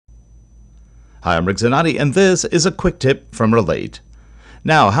Hi, I'm Rick Zanotti, and this is a quick tip from Relate.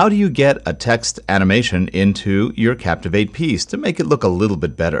 Now, how do you get a text animation into your Captivate piece to make it look a little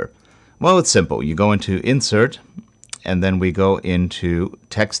bit better? Well, it's simple. You go into Insert, and then we go into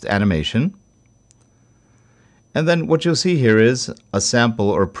Text Animation. And then what you'll see here is a sample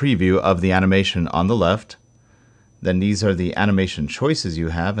or preview of the animation on the left. Then these are the animation choices you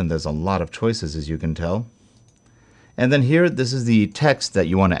have, and there's a lot of choices, as you can tell. And then here, this is the text that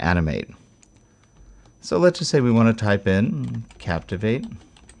you want to animate. So let's just say we want to type in Captivate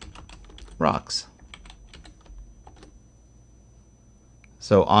Rocks.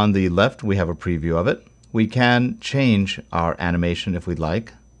 So on the left, we have a preview of it. We can change our animation if we'd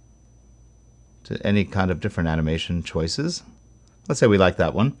like to any kind of different animation choices. Let's say we like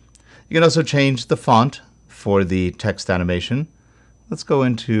that one. You can also change the font for the text animation. Let's go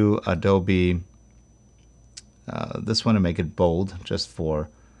into Adobe, this one, and make it bold just for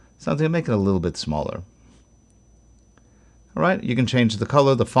something to make it a little bit smaller. All right, you can change the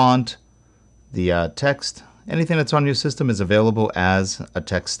color, the font, the text. Anything that's on your system is available as a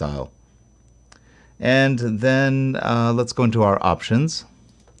text style. And then let's go into our options.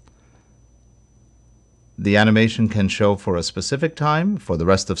 The animation can show for a specific time, for the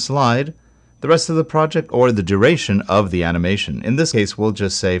rest of slide, the rest of the project, or the duration of the animation. In this case, we'll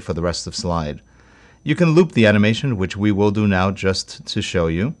just say for the rest of slide. You can loop the animation, which we will do now just to show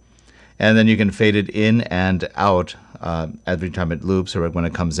you. And then you can fade it in and out every time it loops or when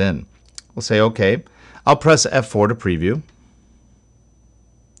it comes in. We'll say OK. I'll press F4 to preview.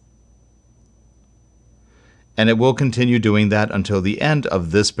 And it will continue doing that until the end of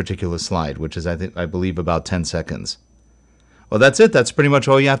this particular slide, which is, I believe, about 10 seconds. Well, that's it. That's pretty much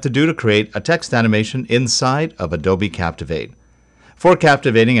all you have to do to create a text animation inside of Adobe Captivate. For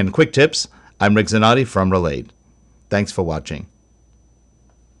captivating and quick tips, I'm Rick Zanotti from Relate. Thanks for watching.